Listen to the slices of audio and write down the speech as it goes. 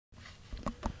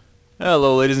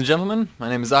Hello ladies and gentlemen, my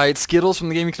name is Skittles from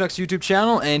the GamingCanucks YouTube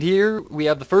channel, and here we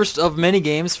have the first of many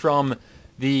games from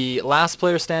the Last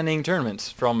Player Standing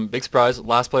tournament from, big surprise,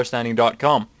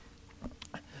 lastplayerstanding.com.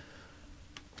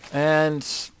 And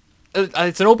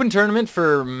it's an open tournament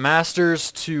for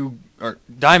Masters to, or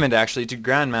Diamond actually, to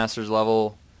Grandmasters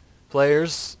level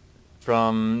players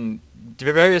from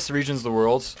various regions of the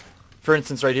world. For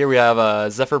instance, right here we have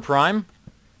ZephyrPrime.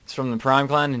 He's from the Prime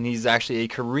clan, and he's actually a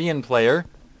Korean player.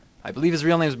 I believe his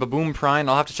real name is Baboom Prime.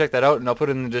 I'll have to check that out, and I'll put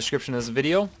it in the description of this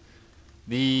video.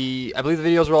 I believe the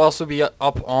videos will also be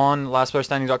up on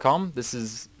lastplayerstanding.com. This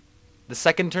is the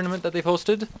second tournament that they've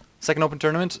hosted, second open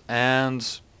tournament,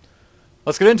 and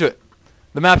let's get into it.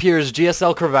 The map here is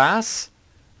GSL Crevasse.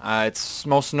 It's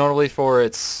most notably for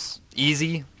its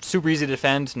easy, super easy to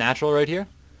defend natural right here.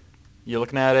 You're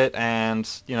looking at it, and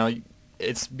you know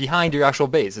it's behind your actual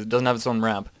base. It doesn't have its own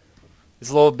ramp.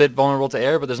 It's a little bit vulnerable to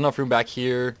air, but there's enough room back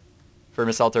here for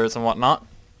missile turrets and whatnot.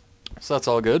 So that's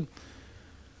all good.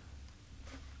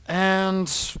 And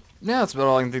yeah, that's about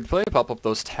all I can think to play. Pop up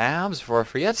those tabs before I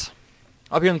forget.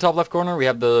 Up here in the top left corner, we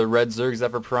have the red Zerg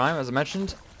ZephyrPrime, as I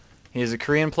mentioned. He is a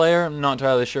Korean player. I'm not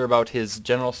entirely sure about his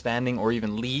general standing or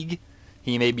even league.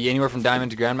 He may be anywhere from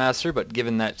Diamond to Grandmaster, but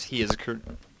given that he is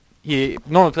he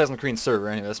normally plays on the Korean server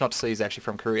anyway, that's not to say he's actually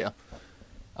from Korea.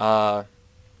 But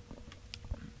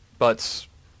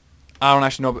I don't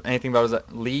actually know anything about his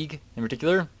league in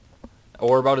particular,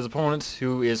 or about his opponent,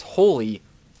 who is Holey,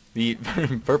 the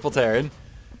Purple Terran.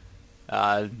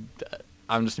 I'm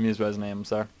just amused by his name, I'm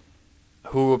sorry.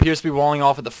 Who appears to be walling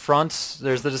off at the front.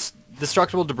 There's the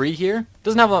destructible debris here.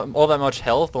 Doesn't have all that much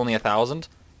health, only 1,000.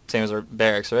 Same as our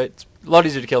barracks, right? It's a lot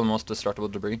easier to kill than most destructible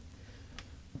debris.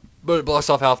 But it blocks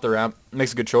off half the ramp.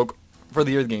 Makes a good choke for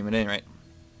the early game at any rate.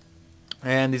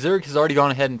 And the Zerg has already gone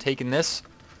ahead and taken this.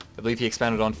 I believe he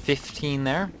expanded on 15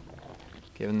 there,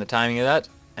 given the timing of that.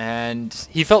 And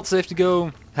he felt safe to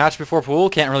go hatch before pool.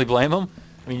 Can't really blame him.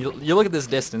 I mean, you look at this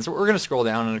distance. We're going to scroll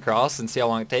down and across and see how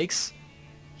long it takes.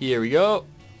 Here we go.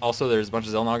 Also, there's a bunch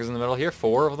of Zelnoggers in the middle here.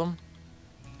 4 of them.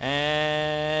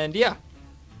 And yeah.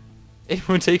 It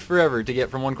would take forever to get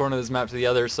from one corner of this map to the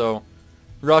other, so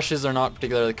rushes are not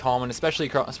particularly common, especially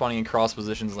spawning in cross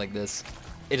positions like this.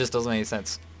 It just doesn't make any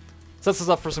sense. Sets us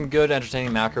up for some good,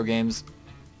 entertaining macro games.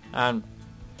 And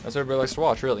that's what everybody likes to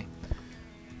watch, really.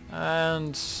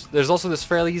 And there's also this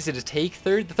fairly easy to take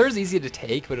third. The third's easy to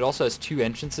take, but it also has 2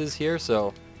 entrances here,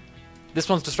 so this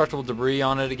one's destructible debris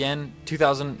on it again.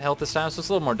 2,000 health this time, so it's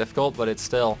a little more difficult, but it's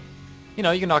still, you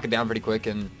know, you can knock it down pretty quick,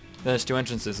 and then there's 2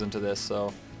 entrances into this,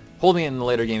 so holding it in the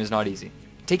later game is not easy.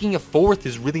 Taking a 4th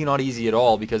is really not easy at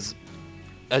all, because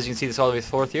as you can see, this all the way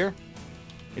to 4th here,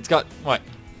 it's got, what,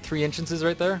 3 entrances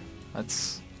right there?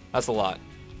 That's a lot.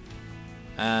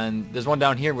 And there's one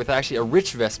down here with actually a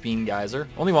rich Vespene geyser.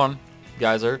 Only one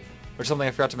geyser, which is something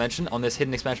I forgot to mention. On this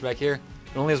hidden expansion back here,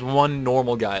 it only has 1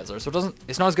 normal geyser. So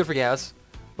it's not as good for gas,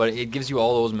 but it gives you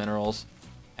all those minerals.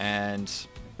 And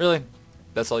really,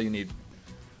 that's all you need.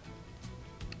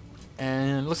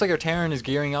 And it looks like our Terran is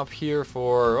gearing up here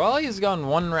for, well, he's gotten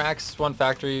 1 racks, 1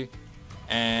 factory,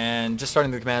 and just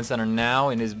starting the command center now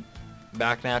in his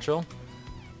back natural.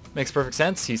 Makes perfect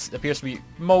sense. He appears to be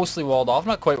mostly walled off,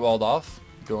 not quite walled off.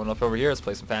 Going up over here, let's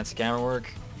play some fancy camera work.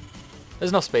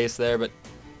 There's no space there, but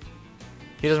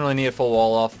he doesn't really need a full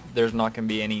wall off. There's not going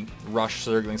to be any rush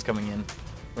Zerglings coming in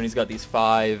when he's got these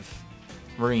 5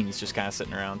 Marines just kind of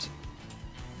sitting around.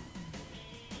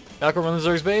 Back over on the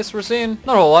Zerg's base, we're seeing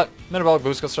not a whole lot. Metabolic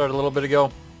boost got started a little bit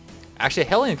ago. Actually, a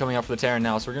Hellion coming up for the Terran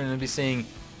now, so we're going to be seeing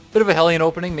a bit of a Hellion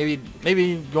opening.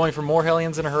 Maybe going for more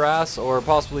Hellions in a harass, or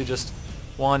possibly just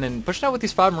 1 and pushing out with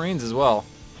these 5 Marines as well.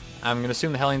 I'm going to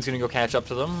assume the Hellion's going to go catch up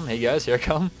to them. Hey guys, here I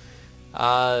come.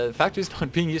 Factory's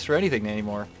not being used for anything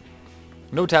anymore.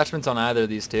 No attachments on either of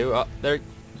these 2. Oh, there,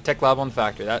 Tech Lab on the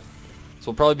factory. So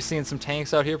we'll probably be seeing some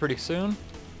tanks out here pretty soon.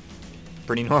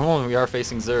 Pretty normal when we are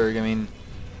facing Zerg. I mean,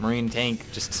 Marine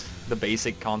tank, just the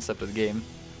basic concept of the game.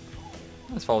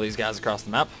 Let's follow these guys across the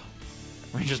map.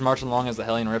 Rangers marching along as the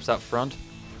Hellion rips out front.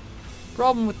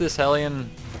 Problem with this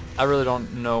Hellion, I really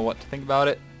don't know what to think about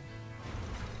it.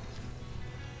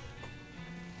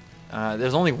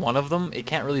 There's only 1 of them. It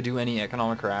can't really do any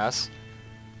economic harass.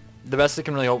 The best it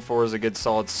can really hope for is a good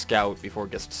solid scout before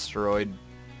it gets destroyed.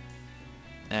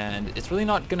 And it's really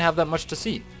not going to have that much to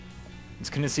see. It's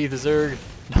going to see the Zerg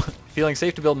feeling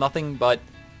safe to build nothing but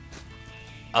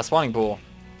a spawning pool.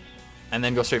 And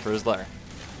then go straight for his lair.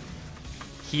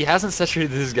 He hasn't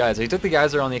saturated this geyser. He took the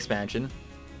geyser on the expansion.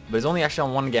 But he's only actually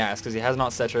on 1 gas because he has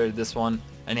not saturated this one.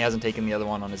 And he hasn't taken the other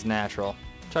one on his natural.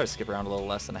 Try to skip around a little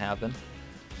less than I have been.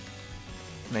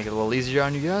 Make it a little easier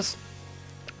on you guys.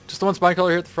 Just the one spine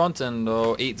crawler here at the front and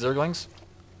 8 Zerglings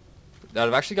that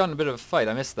have actually gotten a bit of a fight.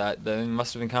 I missed that. They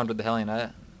must have encountered the Hellion.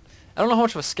 I don't know how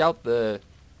much of a scout the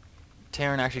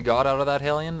Terran actually got out of that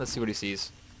Hellion. Let's see what he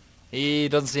sees. He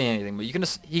doesn't see anything, but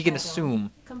he can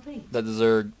assume that the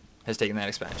Zerg has taken that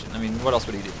expansion. I mean, what else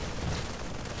would he do?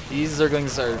 These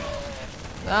Zerglings are...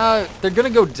 they're going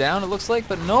to go down, it looks like,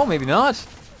 but no, maybe not.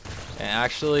 And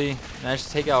actually managed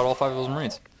to take out all 5 of those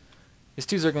Marines. These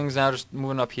 2 Zerglings now just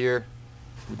moving up here.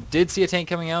 We did see a tank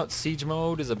coming out. Siege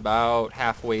mode is about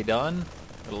halfway done.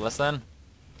 A little less than.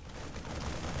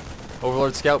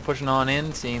 Overlord Scout pushing on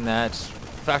in, seeing that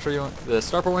the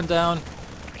starport went down.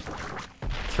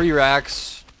 3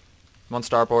 racks, 1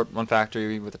 starport, 1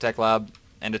 factory with a tech lab,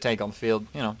 and a tank on the field.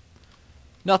 You know,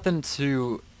 nothing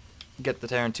to get the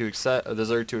Terran too excited, the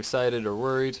Zerg too excited or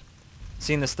worried.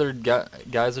 Seeing this 3rd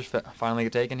geyser finally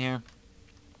get taken here.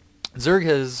 Zerg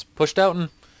has pushed out and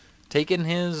taken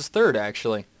his 3rd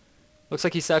actually. Looks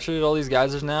like he saturated all these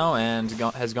geysers now and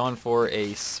has gone for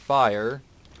a spire.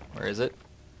 Where is it?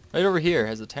 Right over here.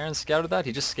 Has the Terran scouted that?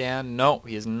 He just scanned. No,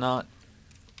 he is not.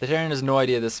 The Terran has no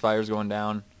idea this spire is going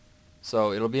down.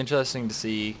 So it'll be interesting to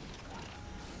see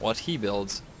what he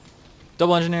builds.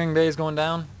 Double engineering bay is going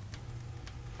down.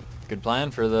 Good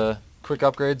plan for the quick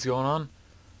upgrades going on.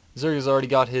 Zerg has already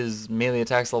got his melee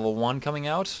attacks level 1 coming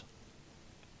out.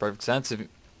 Perfect sense.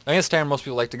 I guess Terran, most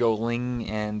people like to go Ling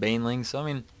and Baneling, so I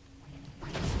mean,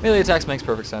 melee attacks makes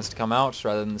perfect sense to come out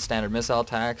rather than the standard missile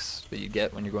attacks that you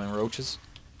get when you're going Roaches,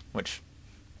 which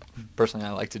personally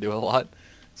I like to do a lot.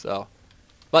 So,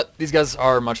 but these guys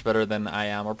are much better than I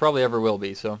am, or probably ever will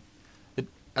be. So,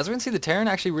 as we can see, the Terran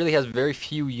actually really has very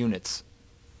few units.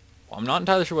 Well, I'm not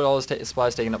entirely sure what all his supply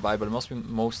is taken up by, but it must be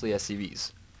mostly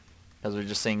SCVs. Because we're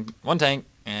just seeing 1 tank,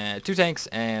 and 2 tanks,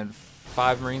 and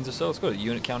 5 Marines or so. Let's go to the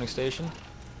unit counting station.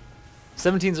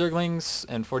 17 Zerglings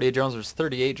and 48 drones. There's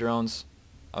 38 drones.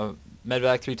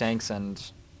 Medvac, 3 tanks,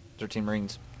 and 13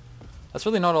 Marines. That's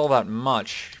really not all that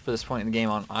much for this point in the game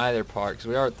on either part, because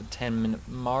we are at the 10-minute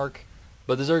mark.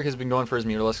 But the Zerg has been going for his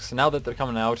Mutalisks, so now that they're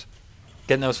coming out,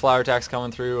 getting those flower attacks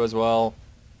coming through as well,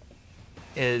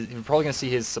 you're probably going to see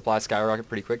his supply skyrocket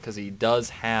pretty quick, because he does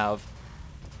have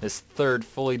this 3rd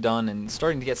fully done and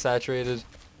starting to get saturated,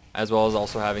 as well as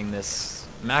also having this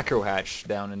macro hatch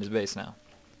down in his base now.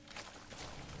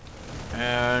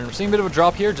 And we're seeing a bit of a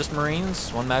drop here, just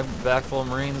Marines, 1 mag back full of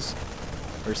Marines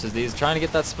versus these, trying to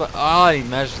get that spire. Ah, he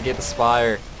managed to get the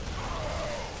spire.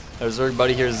 There's our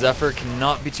buddy here, Zephyr,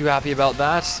 cannot be too happy about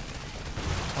that.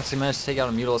 Also managed to take out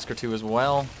a Mutalisk or 2 as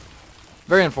well.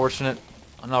 Very unfortunate,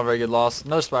 not a very good loss.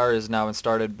 Another spire has now been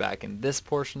started back in this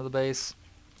portion of the base.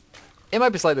 It might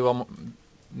be slightly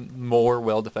more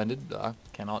well defended.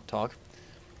 Cannot talk.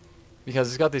 Because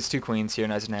he's got these 2 queens here,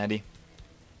 nice and handy.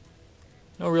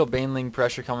 No real Baneling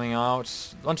pressure coming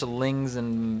out. A bunch of Lings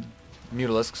and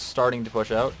Mutalisks starting to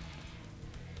push out.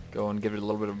 Go and give it a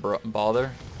little bit of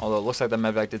bother. Although it looks like the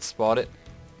Medvac did spot it.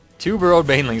 2 burrowed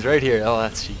Banelings right here. Oh,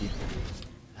 that's cheeky.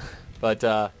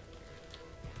 But,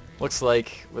 looks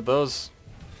like with those,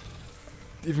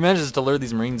 if he manages to lure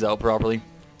these Marines out properly,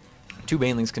 2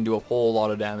 Banelings can do a whole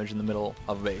lot of damage in the middle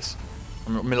of a base.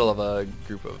 Middle of a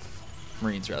group of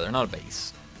Marines, rather. Not a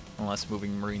base. Unless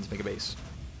moving Marines make a base.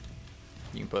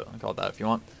 You can call it that if you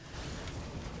want.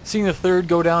 Seeing the 3rd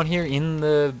go down here in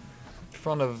the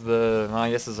front of the, well,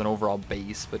 I guess it's an overall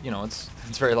base, but you know, it's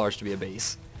very large to be a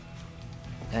base.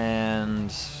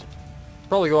 And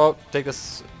probably go out, take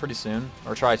this pretty soon,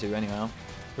 or try to anyhow.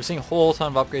 We're seeing a whole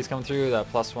ton of upgrades coming through. That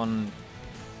 +1,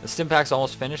 the stim pack's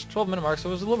almost finished, 12-minute mark, so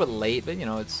it was a little bit late, but you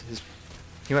know,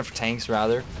 he went for tanks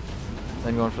rather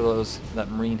than going for that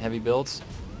Marine heavy builds.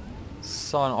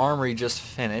 Saw an armory just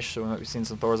finished, so we might be seeing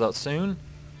some Thors out soon.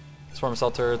 Swarm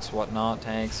assault turrets, whatnot,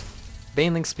 tanks.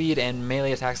 Baneling speed and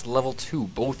melee attacks level 2,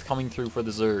 both coming through for the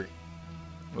Zerg.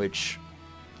 Which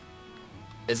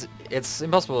it's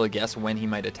impossible to guess when he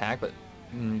might attack, but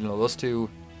you know, those 2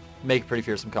 make a pretty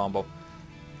fearsome combo.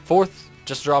 4th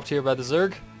just dropped here by the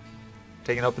Zerg,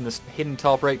 taken up in this hidden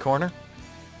top right corner.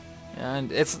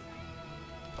 And it's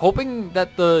hoping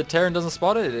that the Terran doesn't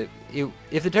spot it.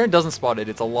 If the Terran doesn't spot it,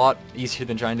 it's a lot easier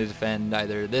than trying to defend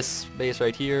either this base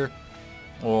right here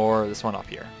or this one up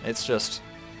here. It's just,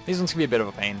 these ones can be a bit of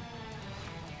a pain.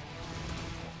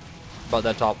 But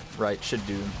that top right should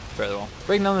do fairly well.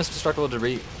 Breaking down this destructible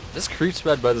debris. This creep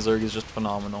spread by the Zerg is just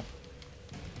phenomenal.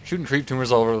 Shooting creep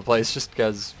tumors all over the place just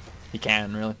because he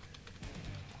can, really.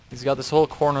 He's got this whole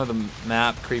corner of the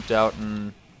map creeped out,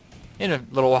 and in a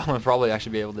little while we'll probably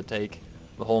actually be able to take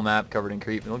the whole map covered in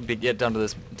creep. We'll get down to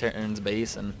this Terran's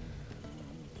base, and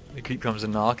the creep comes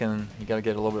and knock, and you gotta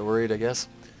get a little bit worried, I guess.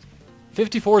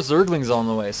 54 Zerglings on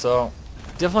the way, so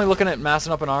definitely looking at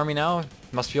massing up an army now.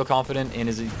 Must feel confident in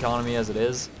his economy as it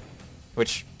is,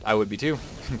 which I would be too.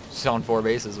 Just on 4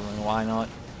 bases, I mean, why not?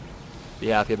 Be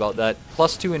happy about that.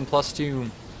 +2 and +2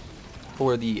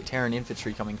 for the Terran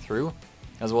infantry coming through,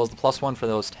 as well as the +1 for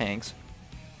those tanks.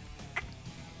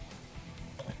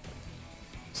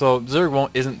 So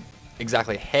Zerg isn't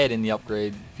exactly ahead in the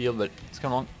upgrade field, but it's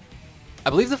coming along. I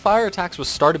believe the fire attacks was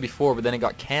started before, but then it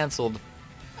got cancelled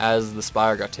as the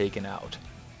Spire got taken out.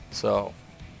 So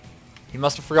he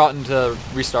must have forgotten to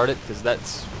restart it, because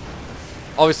that's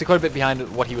obviously quite a bit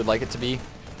behind what he would like it to be.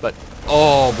 But,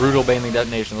 oh, brutal Baneling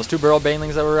detonation. Those 2 barrel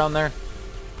Banelings that were around there,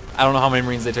 I don't know how many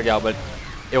Marines they took out, but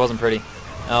it wasn't pretty.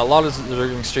 A lot of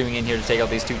Zerglings streaming in here to take out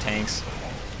these 2 tanks.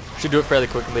 Should do it fairly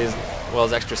quickly, as well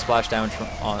as extra splash damage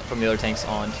from the other tanks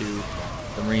onto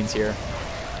the Marines here.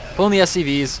 Pulling the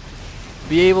SCVs,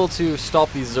 be able to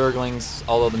stop these Zerglings,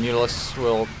 although the Mutalisks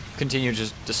will continue to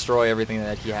just destroy everything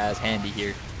that he has handy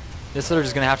here. This Zerg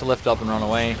is going to have to lift up and run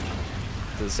away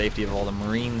to the safety of all the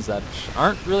Marines that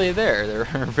aren't really there. There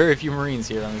are very few Marines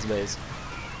here on this base.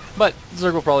 But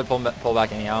Zerg will probably pull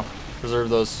back anyhow. Preserve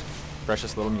those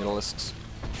precious little Mutalisks.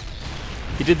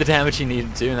 He did the damage he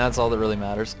needed to, and that's all that really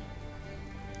matters.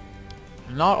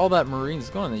 Not all that Marines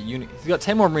going on the unit. He's got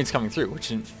 10 more Marines coming through, which,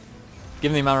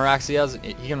 given the amount of racks he has,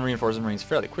 he can reinforce the Marines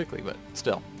fairly quickly, but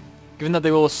still. Given that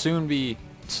they will soon be,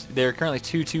 they're currently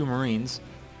 2-2 Marines,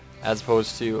 as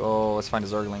opposed to, oh, let's find a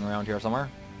Zergling around here somewhere.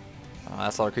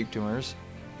 That's a lot of creep tumors.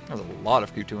 There's a lot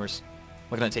of creep tumors.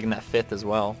 Looking at taking that 5th as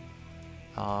well.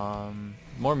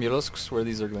 More Mutalisks. Where are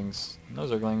these Zerglings? No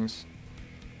Zerglings.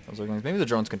 No Zerglings. Maybe the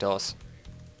drones can tell us.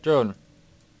 Drone.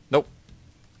 Nope.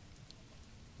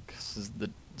 Because the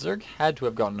Zerg had to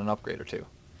have gotten an upgrade or 2.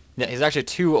 Yeah, he's actually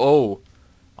 2-0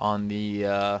 on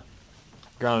the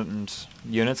ground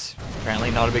units.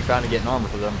 Apparently not a big fan of getting armor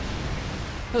for them.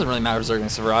 Doesn't really matter if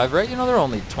Zerglings survive, right? You know, they're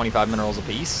only 25 minerals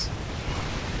apiece.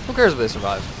 Who cares if they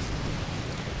survive?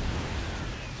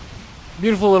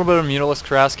 Beautiful little bit of Mutalisk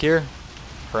Krask here.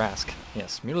 Krask.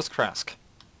 Yes, Mutalisk Krask.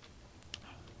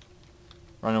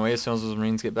 Run away as soon as those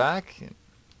Marines get back. It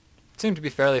seemed to be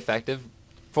fairly effective.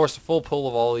 Forced a full pull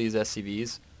of all these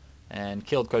SCVs and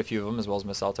killed quite a few of them, as well as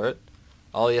missile turret.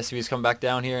 All the SCVs come back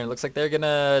down here, and it looks like they're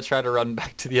gonna try to run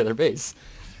back to the other base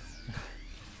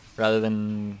rather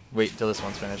than wait until this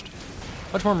one's finished.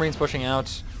 Much more Marines pushing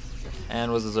out,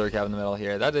 and was the Zerg have in the middle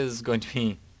here. That is going to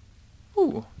be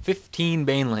 15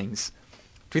 Banelings.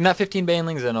 Between that 15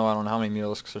 Banelings and I don't know how many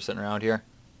Mutalisks are sitting around here.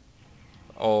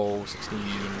 Oh, 16,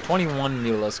 21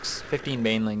 Mutalisks, 15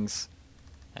 Banelings,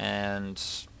 and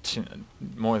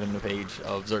more than a page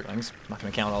of Zerglings. I'm not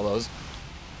going to count all those.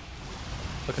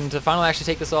 Looking to finally actually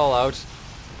take this all out.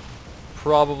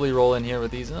 Probably roll in here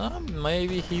with these.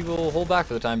 Maybe he will hold back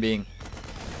for the time being.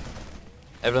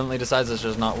 Evidently decides it's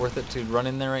just not worth it to run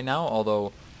in there right now,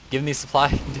 although given these supply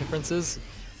differences,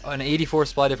 an 84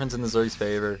 supply difference in the Zerg's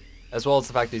favor, as well as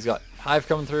the fact that he's got Hive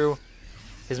coming through,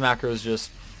 his macros just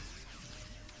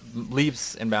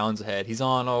leaps and bounds ahead. He's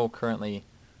on, currently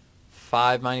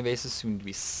 5 mining bases, soon to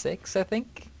be 6, I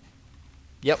think.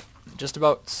 Yep, just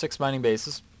about 6 mining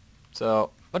bases.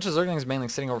 So, a bunch of Zerglings mainly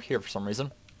sitting over here for some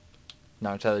reason.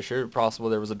 Not entirely sure. Possible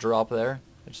there was a drop there.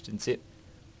 I just didn't see it.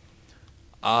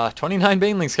 29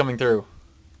 Banelings coming through.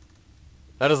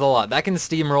 That is a lot. That can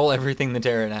steamroll everything the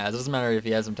Terran has. It doesn't matter if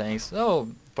he has some tanks. Oh,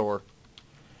 Thor.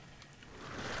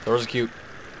 Thor's cute.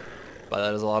 But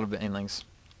that is a lot of Banelings.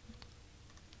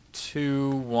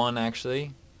 2-1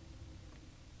 actually.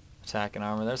 Attack and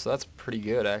armor there, so that's pretty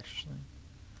good actually.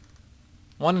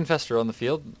 1 Infestor on the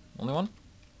field. Only 1?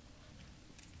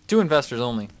 2 Infestors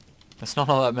only. That's not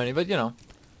all that many, but you know.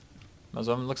 Most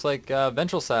of them looks like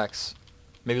Ventral Sacks.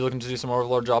 Maybe looking to do some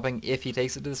Overlord dropping if he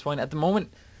takes it to this point. At the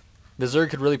moment, the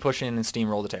Zerg could really push in and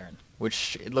steamroll the Terran,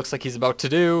 which it looks like he's about to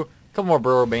do. A couple more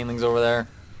Burrow Banelings over there.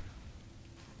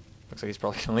 Looks like he's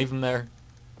probably going to leave them there.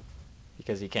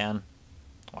 Because he can.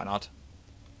 Why not?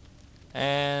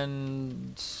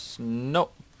 And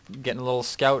nope. Getting a little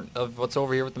scout of what's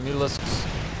over here with the Mutalisks,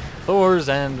 Thors,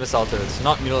 and missile turrets.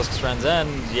 Not Mutalisks friends, and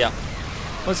yeah.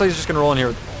 Looks like he's just going to roll in here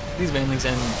with these Banelings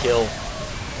and kill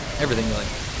everything really.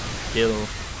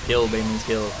 Kill, Banelings,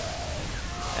 kill.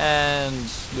 And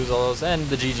lose all those, and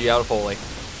the GG out of Holey.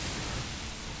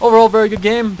 Overall, very good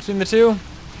game between the two.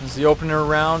 This is the opener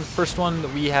round. First one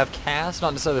that we have cast.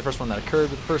 Not necessarily the first one that occurred,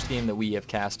 but the first game that we have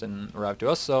cast and arrived to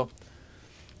us. So,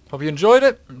 hope you enjoyed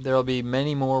it. There will be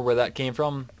many more where that came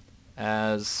from,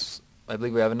 as I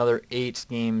believe we have another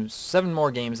 7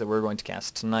 more games that we're going to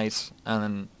cast tonight, and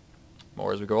then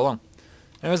more as we go along.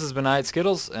 Anyways, this has been I,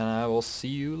 Skittles, and I will see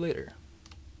you later.